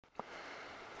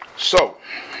So,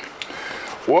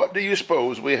 what do you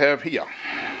suppose we have here?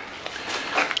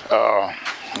 I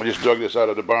just dug this out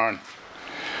of the barn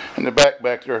in the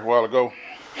back there a while ago.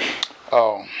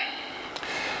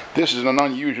 This is an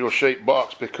unusual shaped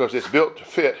box because it's built to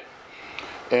fit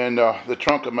in the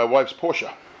trunk of my wife's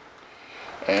Porsche.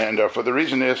 And for the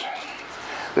reason is,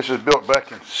 this is built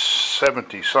back in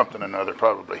 70 something or another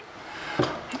probably.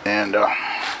 And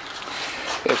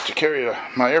it's to carry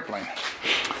my airplane.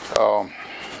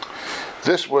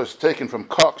 This was taken from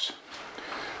Cox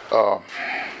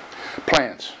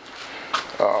plans.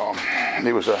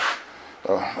 It was a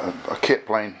kit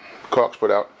plane Cox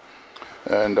put out,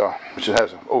 and which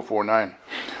has a 049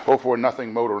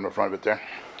 nothing motor in the front of it there.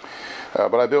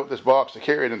 But I built this box to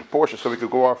carry it into Porsche so we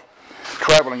could go off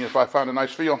traveling if I found a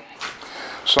nice field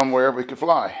somewhere we could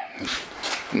fly.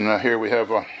 And here we have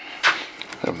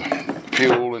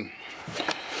fuel and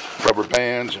rubber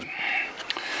bands, and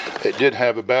it did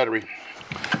have a battery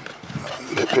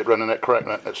that fit right in that crack,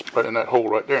 that's right in that hole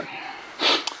right there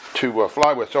to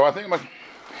fly with. So I think I'm gonna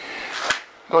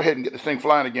go ahead and get this thing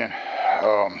flying again,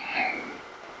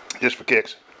 just for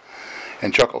kicks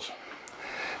and chuckles.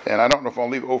 And I don't know if I'll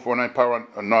leave 049 power on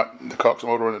or not, the Cox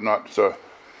motor on it or not, so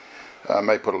I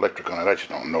may put electric on it. I just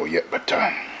don't know yet, but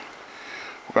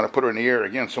we're going to put her in the air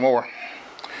again some more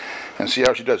and see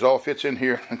how she does. All fits in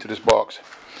here into this box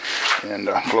and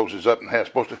closes up, and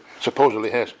supposedly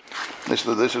has this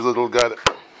is the little guy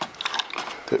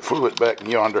that flew it back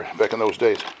in those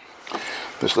days.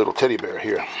 This little teddy bear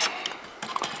here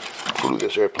flew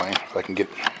this airplane. If I can get.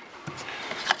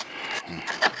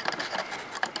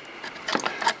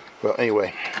 Well,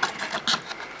 anyway,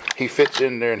 he fits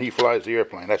in there and he flies the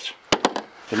airplane.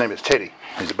 His name is Teddy.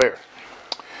 He's a bear.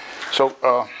 So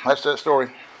that's that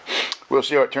story. We'll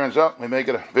see how it turns out. We may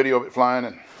get a video of it flying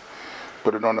and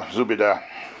put it on the Zubida.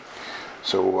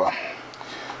 So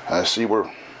I see we're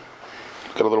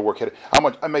got a little work ahead.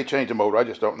 I may change the motor. I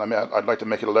just don't. I mean, I'd like to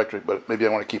make it electric, but maybe I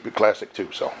want to keep it classic too.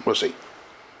 So we'll see.